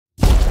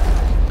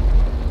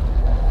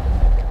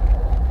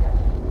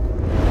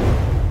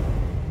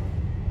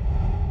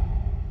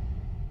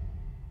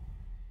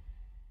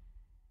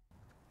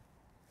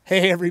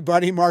Hey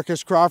everybody,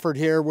 Marcus Crawford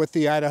here with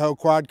the Idaho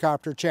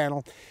Quadcopter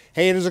channel.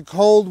 Hey, it is a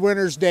cold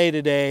winter's day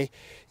today.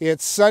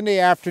 It's Sunday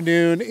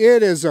afternoon.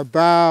 It is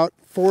about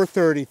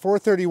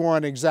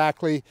 4:31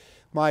 exactly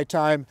my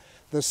time.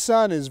 The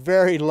sun is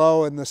very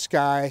low in the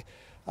sky,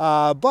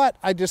 but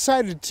I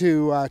decided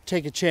to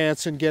take a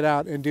chance and get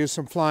out and do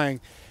some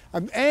flying.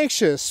 I'm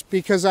anxious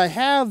because I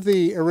have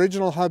the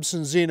original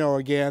Hubsan Zino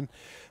again.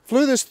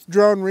 Flew this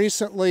drone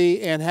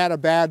recently and had a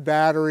bad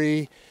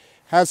battery.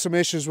 Had some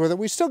issues with it.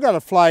 We still got a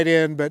flight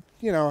in, but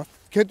you know,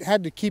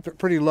 had to keep it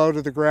pretty low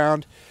to the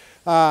ground.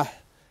 I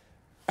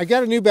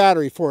got a new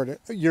battery for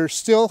it. You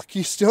still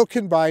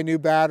can buy new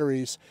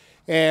batteries,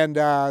 and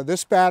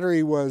this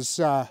battery was,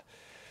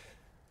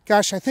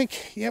 gosh, I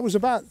think it was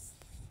about,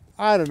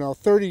 I don't know,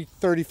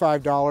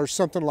 $35,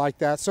 something like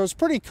that. So it's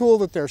pretty cool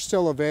that they're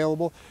still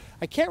available.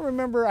 I can't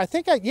remember. I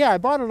think I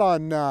bought it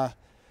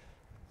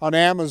on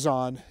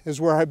Amazon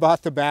is where I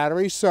bought the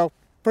battery. So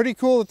pretty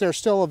cool that they're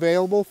still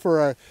available for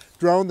a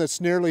drone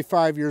that's nearly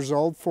 5 years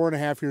old,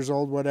 4.5 years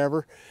old,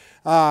 whatever.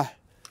 At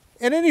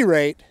any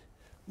rate,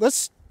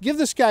 let's give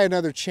this guy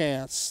another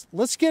chance.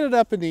 Let's get it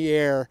up in the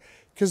air,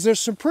 because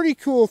there's some pretty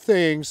cool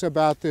things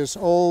about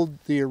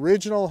the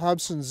original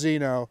Hubsan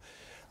Zino.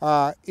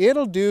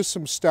 It'll do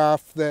some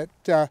stuff that,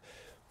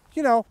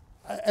 you know,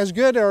 as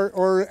good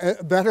or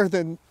better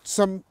than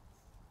some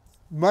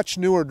much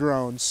newer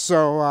drones.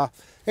 So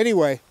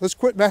anyway, let's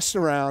quit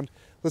messing around.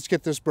 Let's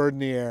get this bird in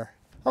the air.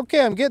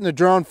 Okay, I'm getting the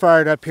drone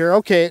fired up here.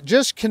 Okay, it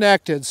just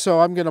connected, so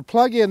I'm going to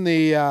plug in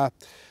the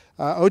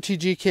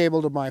OTG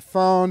cable to my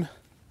phone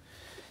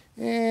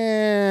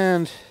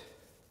and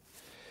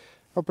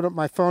open up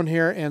my phone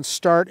here and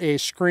start a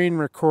screen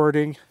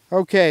recording.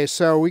 Okay,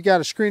 so we got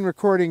a screen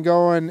recording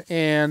going,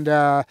 and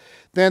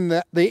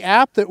then the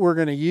app that we're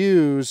going to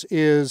use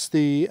is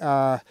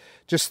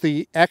just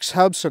the X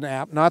Hubsan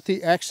app, not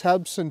the X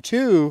Hubsan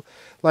 2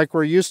 like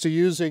we're used to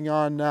using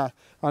on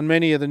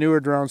many of the newer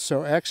drones.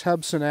 So X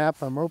Hubsan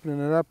app, I'm opening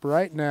it up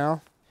right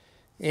now,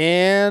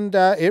 and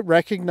it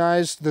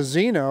recognized the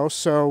Zino,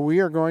 so we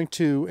are going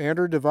to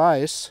enter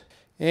device,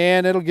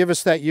 and it'll give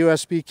us that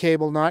USB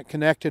cable not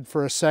connected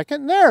for a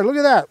second. There, look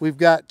at that. We've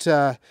got,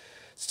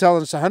 it's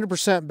telling us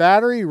 100%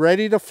 battery,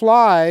 ready to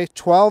fly,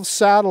 12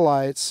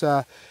 satellites.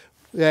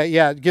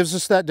 Yeah, it gives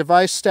us that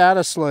device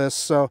status list,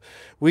 so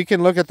we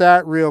can look at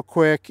that real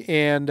quick,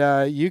 and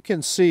you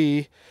can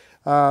see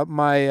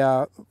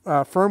my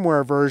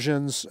firmware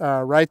versions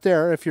right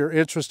there if you're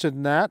interested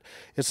in that.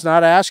 It's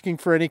not asking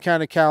for any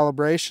kind of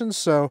calibration,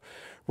 so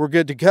we're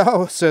good to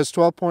go. It says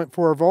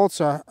 12.4 volts,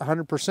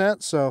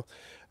 100%, so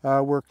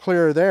we're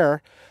clear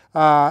there.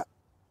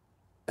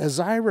 As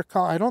I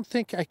recall, I don't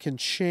think I can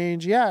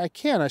change. Yeah, I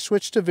can. I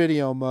switched to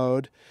video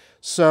mode.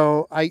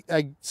 So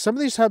some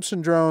of these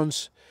Hubsan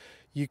drones,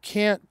 you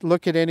can't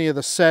look at any of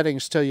the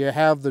settings till you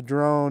have the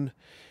drone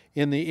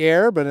in the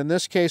air, but in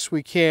this case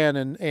we can,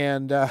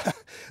 and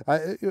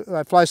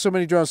I fly so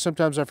many drones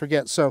sometimes I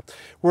forget. So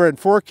we're in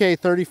 4K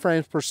 30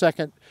 frames per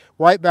second,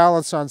 white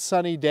balance on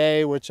sunny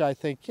day, which I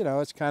think, you know,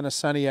 it's kind of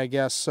sunny, I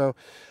guess, so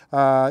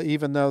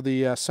even though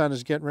the sun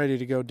is getting ready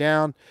to go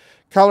down.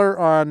 Color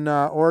on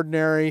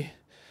ordinary.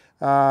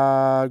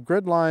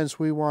 Grid lines,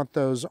 we want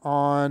those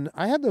on.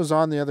 I had those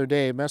on the other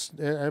day.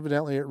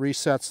 Evidently it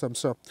resets them,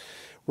 so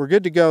we're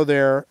good to go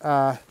there.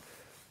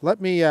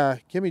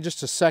 Give me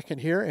just a second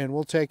here and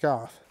we'll take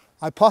off.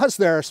 I paused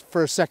there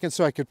for a second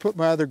so I could put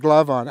my other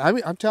glove on.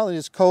 I'm telling you,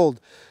 it's cold.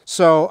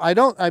 So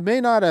I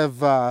may not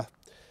have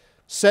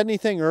said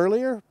anything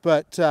earlier,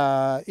 but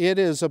it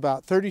is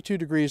about 32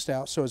 degrees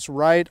now, so it's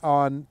right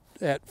on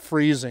at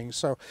freezing.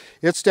 So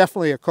it's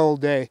definitely a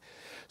cold day.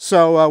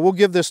 So we'll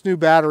give this new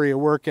battery a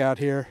workout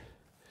here.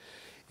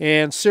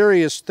 And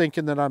Siri is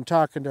thinking that I'm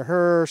talking to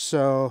her,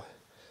 so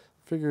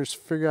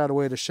figure out a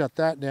way to shut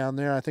that down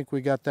there. I think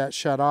we got that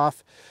shut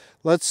off.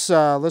 Let's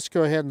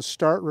go ahead and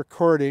start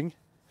recording.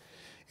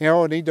 You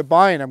know, I need to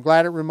bind. I'm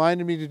glad it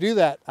reminded me to do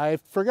that. I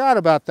forgot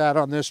about that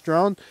on this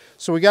drone.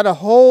 So we got to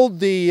hold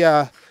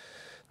the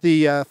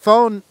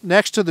phone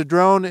next to the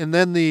drone, and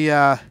then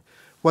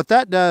what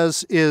that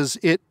does is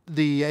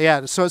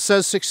so it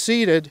says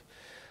succeeded.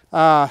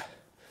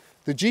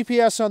 The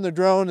GPS on the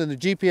drone and the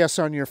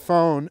GPS on your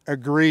phone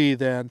agree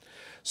then.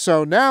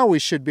 So now we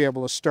should be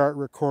able to start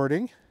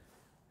recording.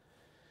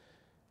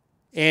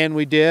 And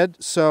we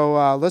did.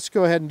 So let's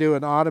go ahead and do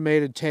an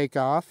automated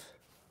takeoff.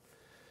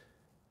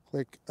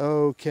 Click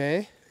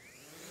OK.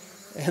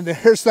 And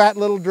there's that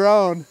little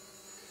drone.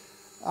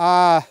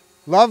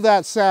 Love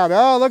that sound.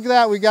 Oh, look at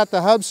that. We got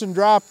the Hubsan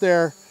drop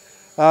there.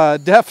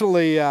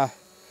 Definitely the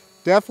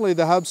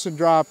Hubsan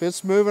drop.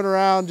 It's moving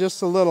around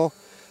just a little.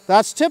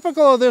 That's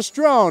typical of this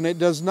drone. It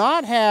does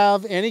not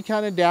have any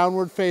kind of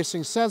downward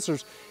facing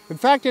sensors. In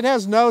fact, it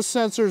has no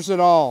sensors at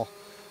all.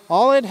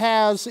 All it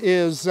has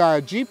is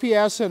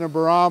GPS and a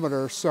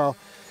barometer, so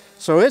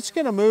it's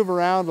going to move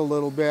around a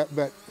little bit,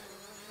 but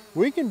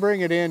we can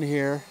bring it in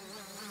here.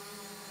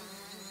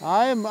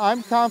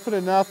 I'm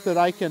confident enough that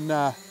I can.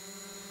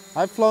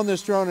 I've flown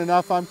this drone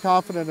enough. I'm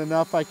confident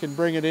enough I can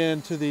bring it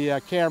into the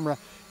camera.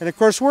 And of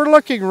course we're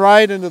looking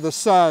right into the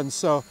sun,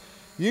 so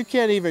you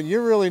can't even,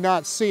 you're really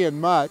not seeing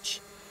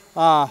much.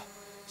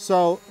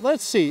 So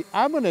let's see,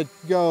 I'm gonna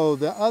go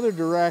the other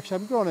direction.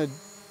 I'm going to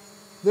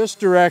this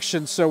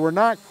direction, so we're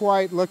not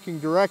quite looking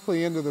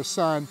directly into the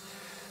sun.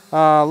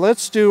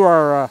 Let's do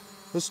our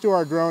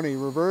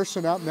droney. Reverse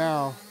and up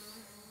now.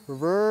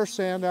 Reverse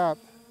and up.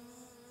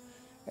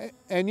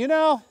 And you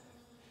know,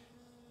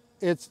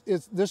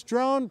 this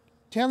drone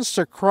tends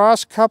to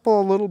cross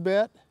couple a little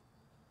bit.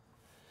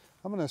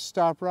 I'm going to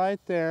stop right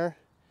there.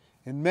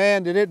 And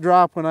man, did it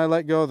drop when I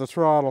let go of the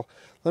throttle.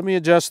 Let me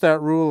adjust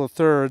that rule of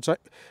thirds.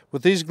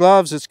 With these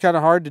gloves, it's kind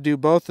of hard to do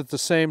both at the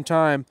same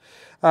time.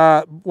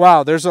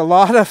 Wow, there's a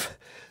lot of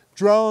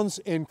drones,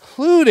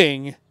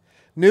 including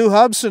new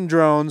Hubsan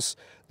drones,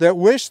 that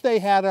wish they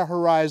had a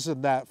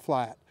horizon that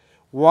flat.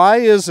 Why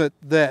is it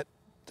that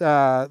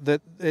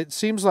that it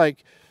seems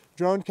like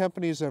drone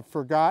companies have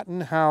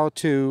forgotten how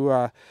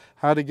to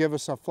give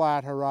us a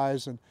flat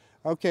horizon?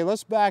 Okay,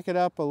 let's back it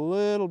up a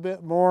little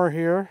bit more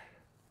here.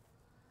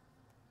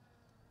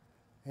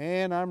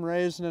 And I'm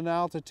raising an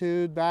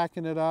altitude,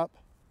 backing it up.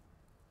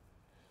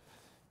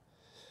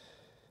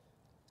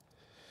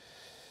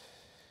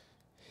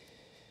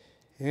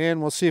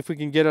 And we'll see if we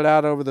can get it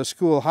out over the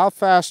school. How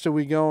fast are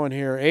we going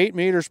here? 8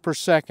 meters per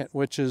second,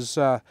 which is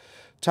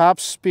top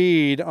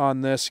speed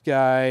on this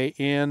guy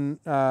in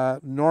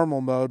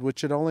normal mode,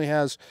 which it only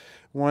has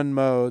one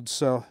mode.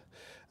 So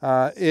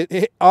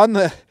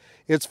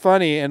it's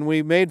funny, and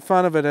we made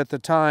fun of it at the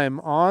time.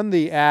 On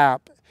the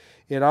app,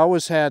 it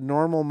always had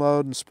normal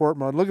mode and sport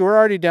mode. Look, we're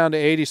already down to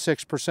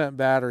 86%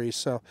 battery.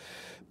 So,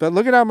 but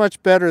look at how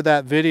much better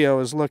that video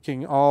is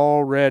looking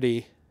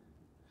already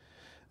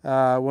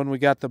when we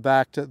got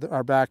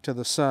our back to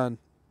the sun.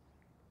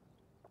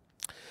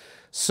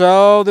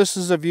 So this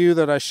is a view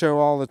that I show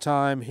all the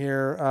time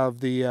here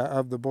of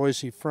the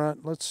Boise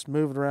front. Let's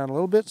move it around a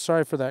little bit.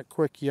 Sorry for that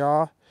quick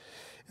yaw.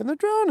 And the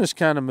drone is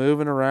kind of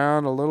moving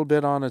around a little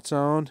bit on its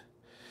own.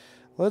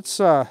 Let's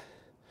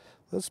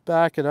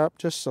back it up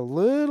just a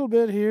little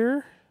bit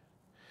here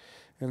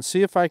and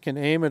see if I can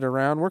aim it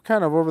around. We're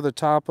kind of over the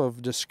top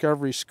of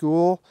Discovery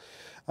School,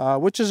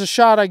 which is a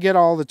shot I get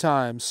all the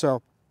time.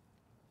 So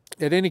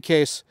in any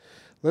case,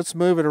 let's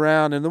move it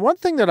around. And the one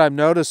thing that I'm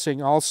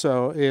noticing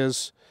also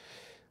is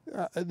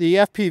the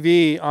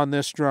FPV on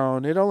this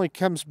drone, it only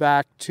comes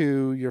back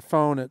to your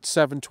phone at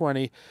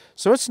 720.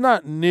 So it's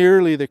not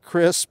nearly the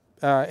crisp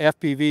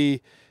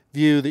FPV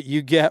view that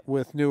you get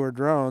with newer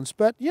drones,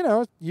 but you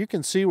know, you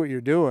can see what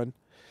you're doing.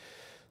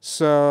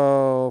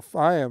 So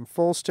I am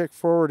full stick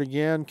forward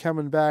again,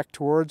 coming back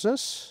towards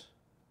us.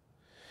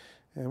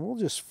 And we'll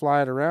just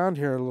fly it around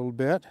here a little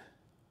bit.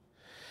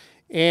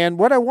 And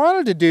what I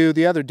wanted to do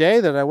the other day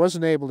that I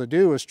wasn't able to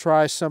do was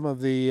try some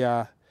of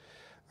the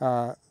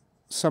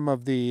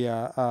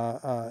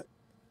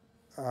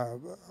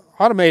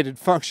automated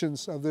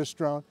functions of this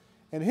drone.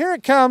 And here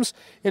it comes,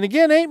 and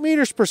again, 8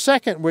 meters per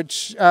second,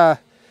 which I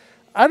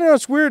don't know,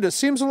 it's weird. It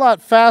seems a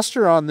lot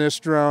faster on this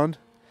drone.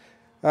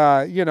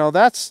 You know,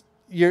 that's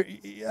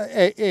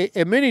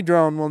a mini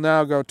drone will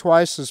now go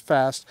twice as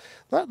fast.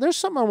 There's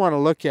something I want to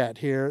look at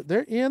here.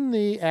 They're in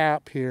the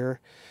app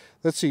here.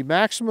 Let's see,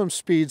 maximum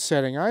speed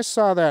setting. I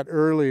saw that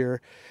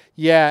earlier.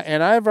 Yeah,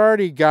 and I've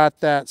already got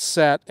that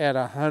set at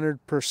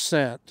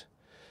 100%.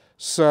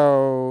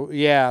 So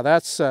yeah,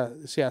 that's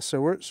yeah. So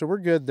we're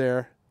good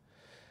there.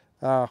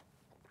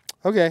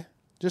 Okay,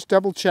 just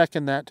double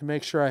checking that to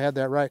make sure I had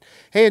that right.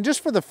 Hey, and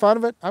just for the fun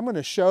of it, I'm going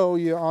to show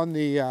you on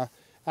the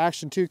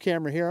Action 2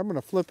 camera here. I'm going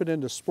to flip it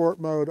into sport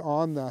mode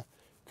on the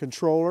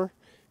controller,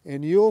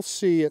 and you'll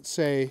see it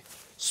say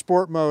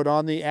sport mode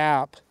on the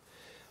app.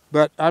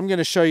 But I'm going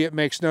to show you it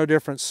makes no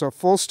difference. So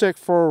full stick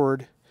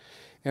forward,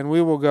 and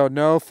we will go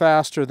no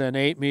faster than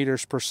 8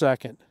 meters per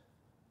second.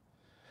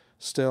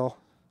 Still.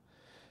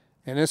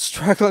 And it's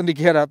struggling to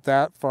get up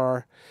that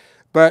far.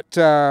 But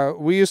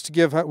we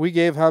gave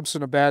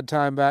Hubsan a bad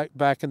time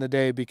back in the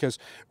day, because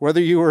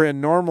whether you were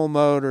in normal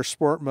mode or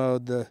sport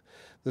mode, the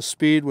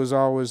speed was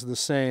always the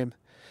same.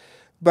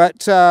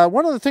 But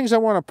one of the things I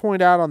want to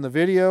point out on the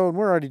video, and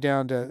we're already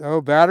down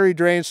to, battery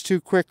drains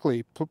too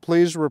quickly.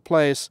 Please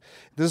replace.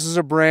 This is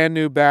a brand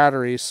new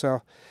battery,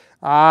 so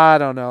I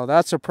don't know.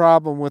 That's a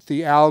problem with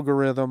the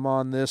algorithm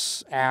on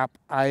this app,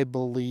 I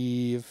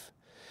believe.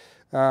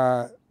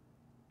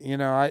 You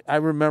know, I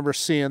remember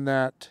seeing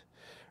that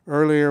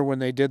earlier when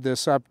they did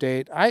this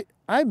update.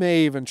 I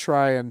may even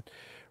try and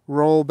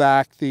roll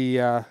back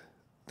the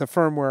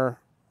firmware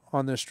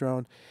on this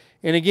drone.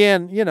 And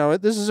again, you know,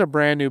 this is a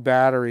brand new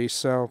battery,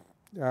 so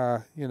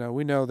you know,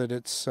 we know that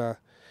it's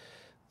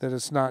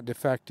not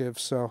defective.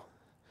 So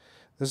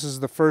this is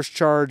the first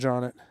charge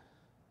on it.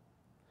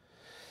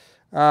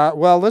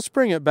 Well, let's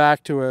bring it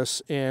back to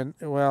us, and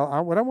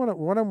well, what I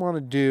want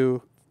to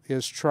do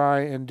is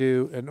try and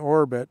do an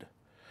orbit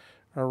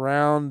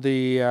around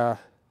the.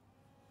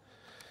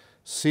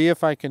 See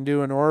if I can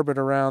do an orbit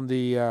around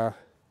the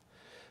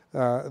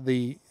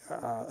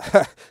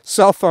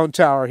cell phone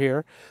tower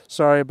here.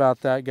 Sorry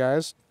about that,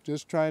 guys.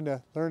 Just trying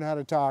to learn how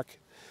to talk.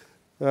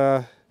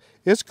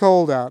 It's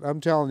cold out, I'm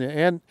telling you.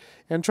 And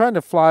trying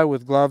to fly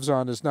with gloves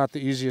on is not the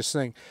easiest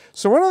thing.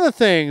 So one of the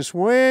things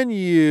when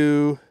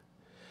you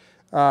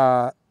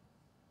fly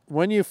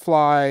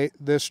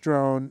this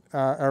drone,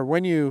 or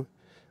when you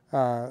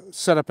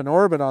set up an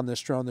orbit on this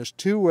drone, there's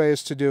two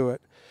ways to do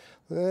it.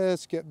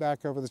 Let's get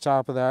back over the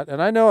top of that.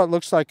 And I know it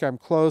looks like I'm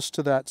close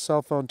to that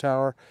cell phone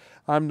tower.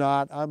 I'm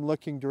not. I'm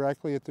looking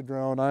directly at the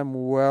drone.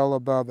 I'm well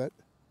above it.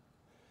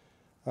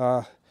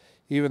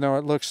 Even though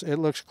it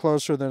looks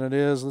closer than it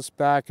is. Let's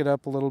back it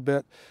up a little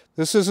bit.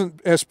 This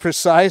isn't as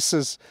precise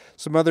as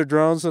some other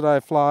drones that I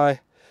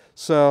fly.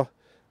 So,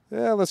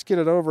 yeah, let's get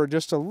it over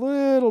just a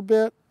little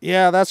bit.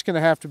 Yeah, that's going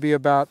to have to be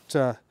about,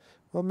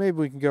 well, maybe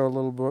we can go a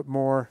little bit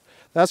more.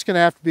 That's going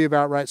to have to be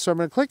about right. So I'm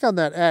going to click on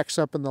that X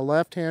up in the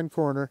left-hand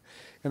corner,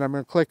 and I'm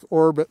going to click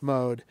Orbit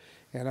Mode.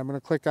 And I'm going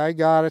to click I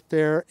got it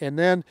there. And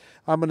then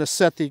I'm going to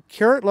set the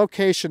current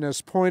location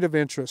as point of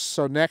interest.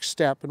 So next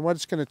step. And what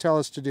it's going to tell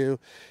us to do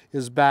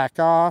is back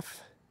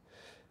off.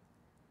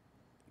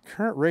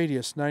 Current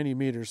radius 90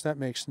 meters. That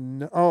makes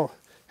no... Oh,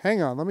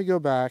 hang on. Let me go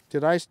back.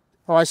 Did I...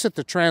 Oh, I set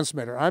the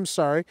transmitter. I'm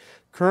sorry.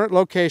 Current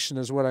location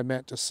is what I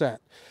meant to set.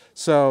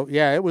 So,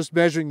 yeah, it was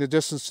measuring the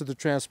distance to the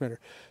transmitter.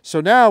 So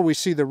now we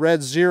see the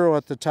red 0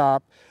 at the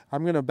top.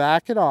 I'm going to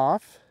back it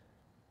off.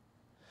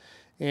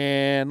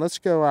 And let's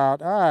go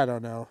out, I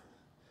don't know.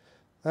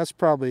 That's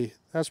probably,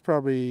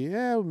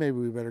 yeah, maybe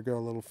we better go a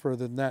little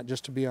further than that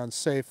just to be on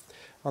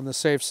the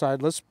safe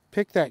side. Let's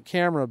pick that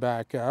camera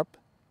back up.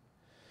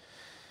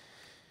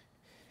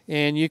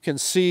 And you can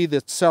see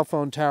the cell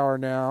phone tower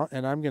now,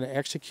 and I'm going to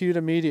execute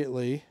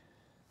immediately.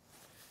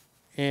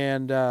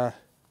 And I'm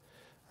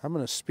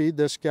going to speed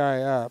this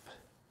guy up.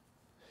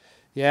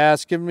 Yeah,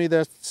 it's giving me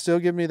that, still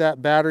giving me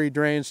that battery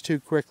drains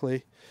too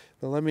quickly.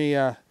 But let me,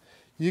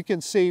 you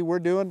can see we're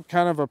doing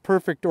kind of a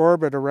perfect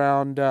orbit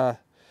around,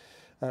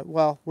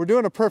 well, we're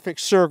doing a perfect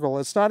circle.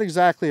 It's not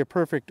exactly a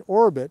perfect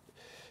orbit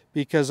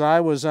because I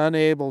was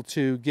unable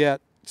to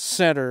get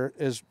center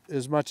as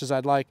much as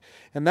I'd like.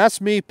 And that's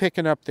me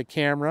picking up the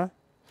camera.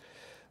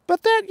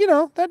 But that, you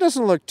know, that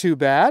doesn't look too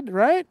bad,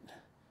 right?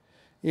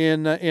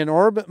 In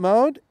orbit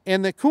mode.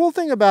 And the cool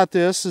thing about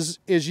this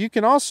is you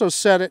can also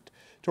set it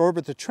to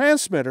orbit the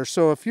transmitter.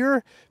 So if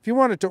you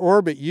want it to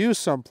orbit you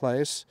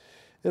someplace,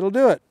 it'll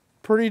do it.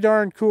 Pretty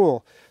darn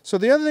cool. So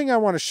the other thing I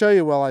want to show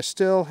you while I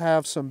still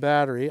have some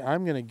battery,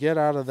 I'm going to get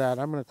out of that.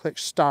 I'm going to click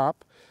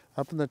stop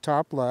up in the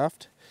top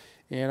left,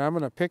 and I'm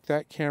going to pick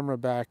that camera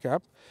back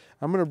up.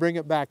 I'm going to bring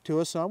it back to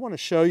us, and I want to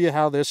show you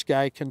how this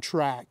guy can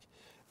track.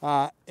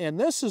 And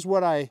this is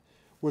what I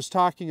was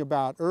talking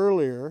about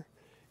earlier,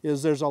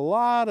 is there's a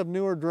lot of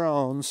newer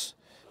drones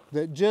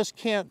that just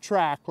can't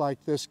track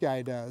like this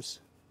guy does.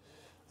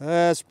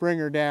 Let's bring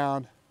her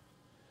down.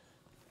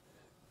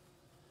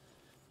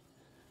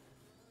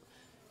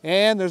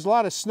 And there's a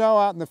lot of snow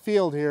out in the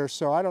field here,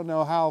 so I don't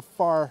know how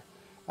far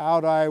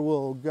out I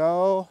will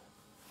go.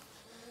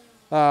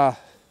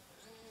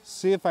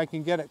 See if I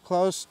can get it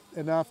close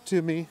enough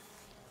to me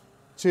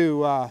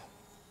to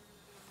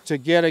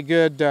get a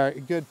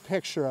good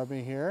picture of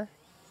me here.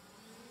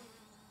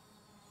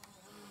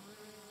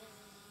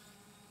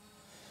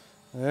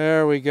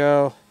 There we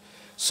go.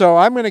 So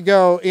I'm going to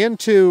go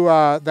into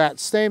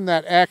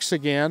that X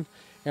again,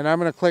 and I'm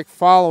going to click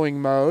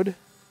following mode.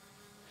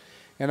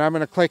 And I'm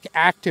going to click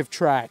active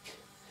track.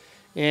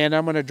 And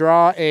I'm going to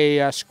draw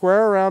a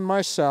square around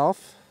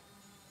myself.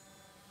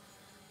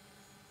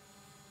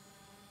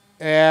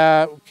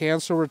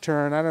 Cancel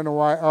return. I don't know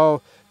why.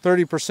 Oh,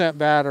 30%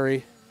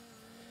 battery.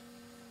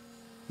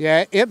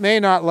 Yeah, it may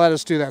not let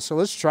us do that. So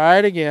let's try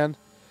it again.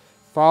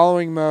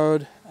 Following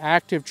mode,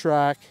 active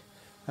track,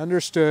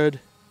 understood.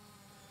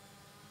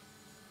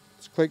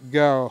 Let's click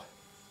go.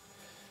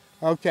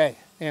 Okay,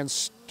 and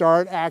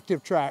start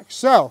active track.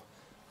 So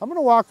I'm going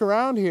to walk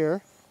around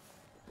here.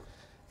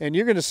 And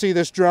you're going to see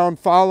this drone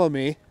follow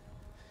me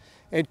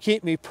and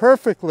keep me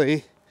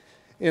perfectly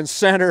in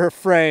center of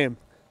frame.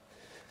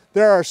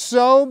 There are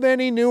so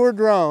many newer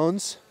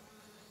drones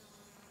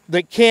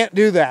that can't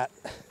do that.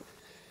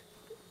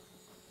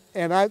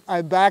 And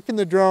I'm backing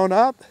the drone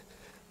up.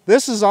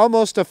 This is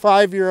almost a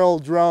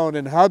 5-year-old drone,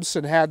 and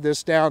Hubsan had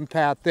this down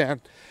pat then.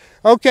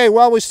 Okay,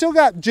 well, we still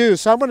got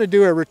juice. I'm going to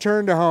do a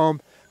return to home.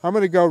 I'm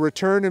going to go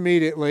return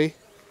immediately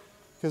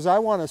because I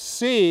want to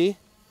see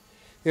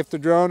if the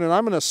drone, and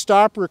I'm going to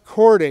stop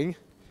recording,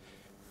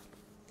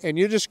 and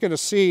you're just going to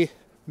see,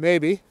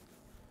 maybe.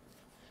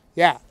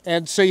 Yeah,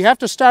 and so you have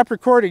to stop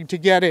recording to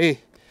get a,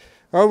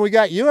 oh, we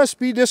got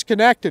USB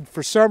disconnected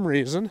for some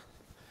reason.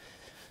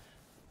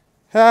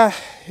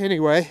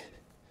 Anyway,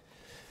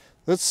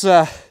 let's,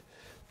 so,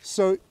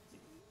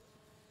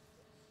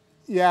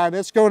 yeah, and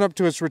it's going up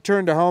to its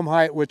return to home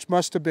height, which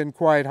must have been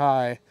quite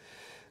high.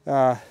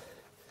 I'm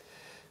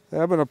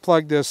going to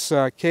plug this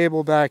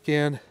cable back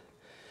in.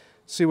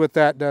 See what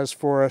that does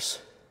for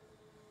us.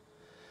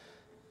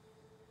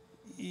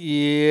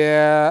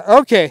 Yeah,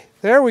 okay,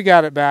 there we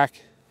got it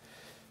back.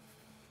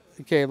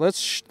 Okay,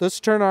 let's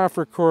turn off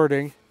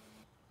recording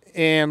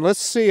and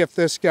let's see if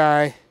this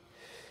guy,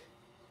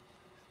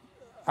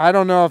 I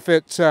don't know if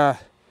it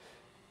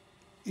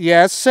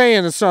Yeah, it's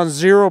saying it's on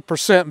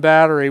 0%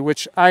 battery,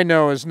 which I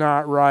know is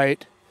not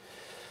right.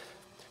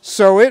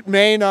 So it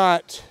may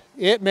not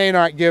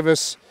give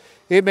us,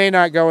 it may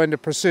not go into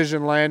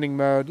precision landing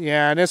mode.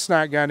 Yeah, and it's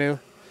not going to.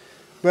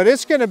 But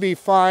it's going to be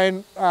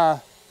fine.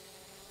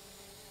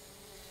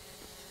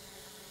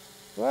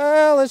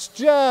 Well, it's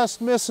just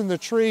missing the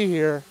tree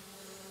here.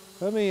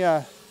 Let me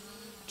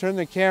turn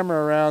the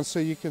camera around so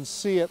you can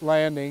see it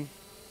landing.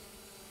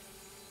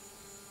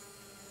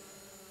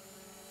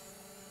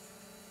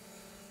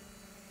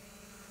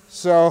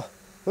 So,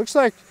 looks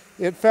like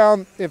it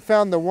found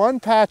the one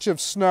patch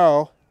of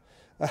snow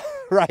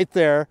right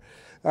there.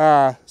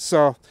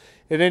 So,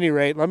 at any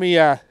rate, let me.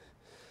 Yeah,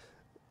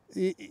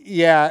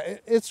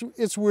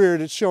 it's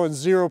weird. It's showing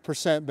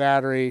 0%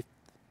 battery.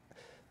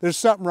 There's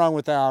something wrong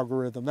with the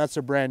algorithm. That's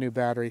a brand new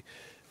battery.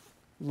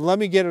 Let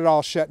me get it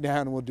all shut down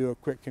and we'll do a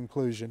quick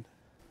conclusion.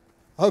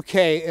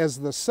 Okay, as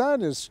the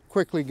sun is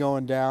quickly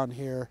going down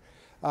here,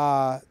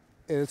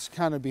 it's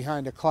kind of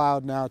behind a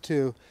cloud now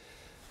too.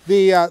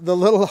 The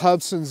little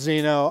Hubsan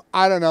Zino,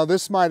 I don't know,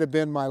 this might have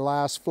been my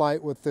last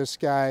flight with this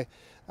guy.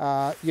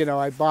 You know,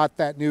 I bought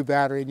that new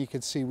battery and you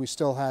can see we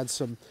still had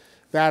some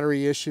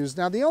battery issues.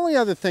 Now the only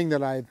other thing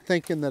that I'm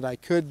thinking that I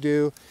could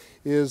do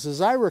is, as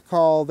I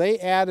recall, they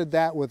added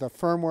that with a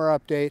firmware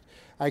update.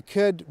 I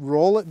could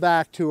roll it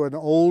back to an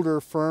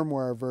older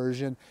firmware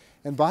version.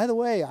 And by the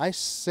way, I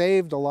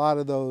saved a lot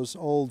of those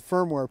old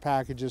firmware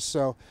packages,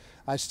 so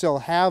I still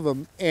have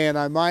them. And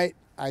I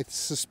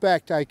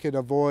suspect I could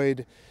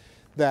avoid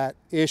that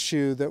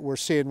issue that we're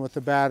seeing with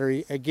the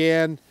battery.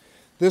 Again,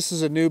 this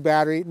is a new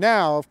battery.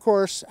 Now, of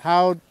course,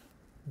 how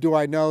do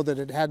I know that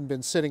it hadn't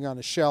been sitting on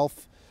a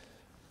shelf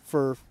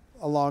for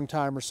a long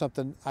time or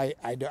something?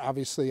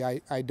 Obviously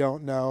I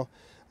don't know.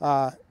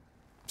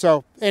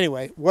 So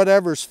anyway,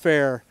 whatever's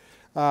fair.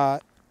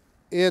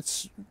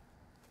 It's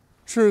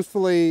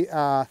truthfully,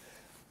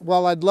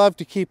 well, I'd love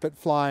to keep it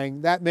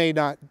flying. That may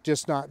not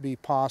be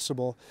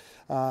possible.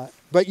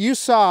 But you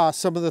saw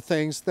some of the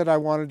things that I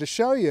wanted to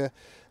show you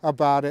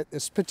about it.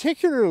 It's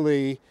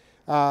particularly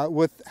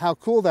with how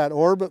cool that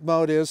orbit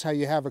mode is, how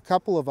you have a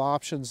couple of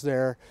options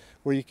there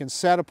where you can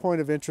set a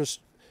point of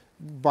interest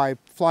by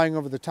flying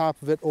over the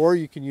top of it, or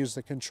you can use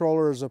the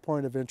controller as a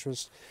point of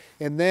interest.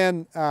 And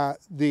then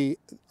the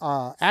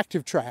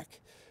active track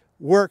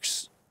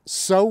works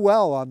so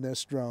well on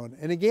this drone.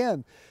 And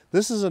again,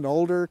 this is an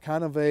older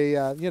kind of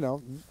a you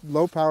know,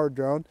 low-powered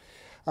drone.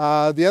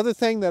 The other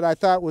thing that I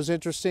thought was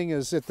interesting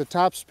is at the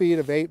top speed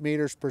of 8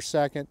 meters per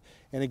second,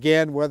 and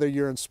again, whether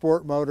you're in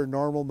sport mode or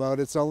normal mode,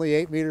 it's only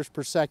 8 meters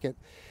per second.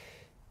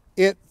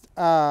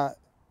 That's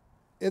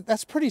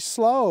pretty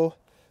slow.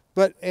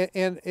 But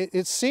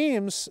it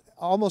seems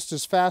almost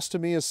as fast to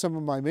me as some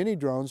of my mini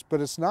drones, but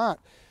it's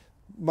not.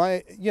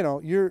 You know,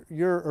 your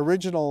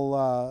original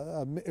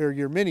or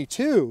your Mini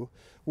 2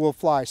 will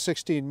fly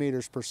 16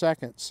 meters per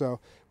second, so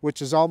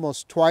which is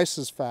almost twice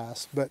as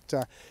fast. But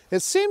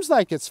it seems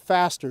like it's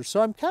faster,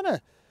 so I'm kind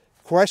of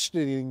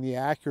questioning the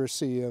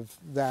accuracy of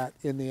that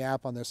in the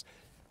app on this.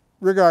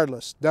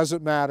 Regardless,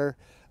 doesn't matter.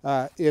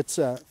 It's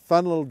a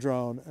fun little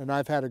drone, and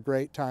I've had a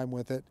great time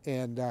with it,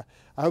 and I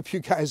hope you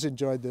guys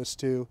enjoyed this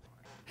too.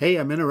 Hey,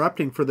 I'm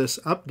interrupting for this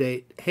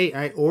update. Hey,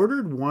 I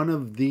ordered one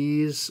of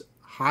these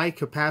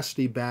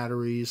high-capacity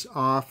batteries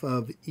off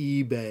of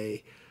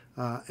eBay,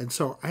 and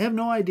so I have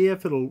no idea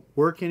if it'll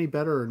work any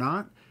better or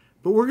not,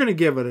 but we're going to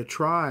give it a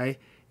try,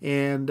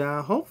 and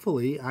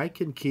hopefully I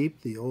can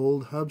keep the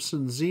old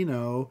Hubsan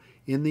Zino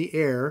in the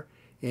air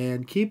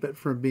and keep it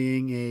from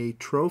being a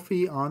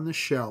trophy on the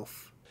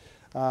shelf.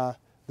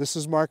 This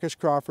is Marcus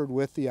Crawford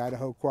with the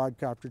Idaho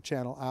Quadcopter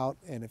channel out,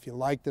 and if you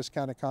like this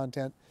kind of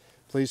content,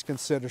 please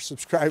consider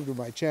subscribing to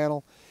my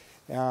channel.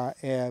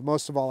 And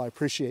most of all, I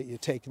appreciate you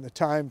taking the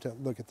time to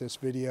look at this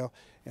video,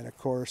 and of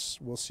course,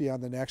 we'll see you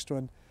on the next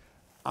one.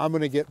 I'm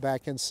going to get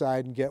back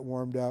inside and get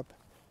warmed up.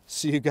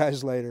 See you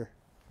guys later.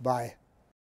 Bye.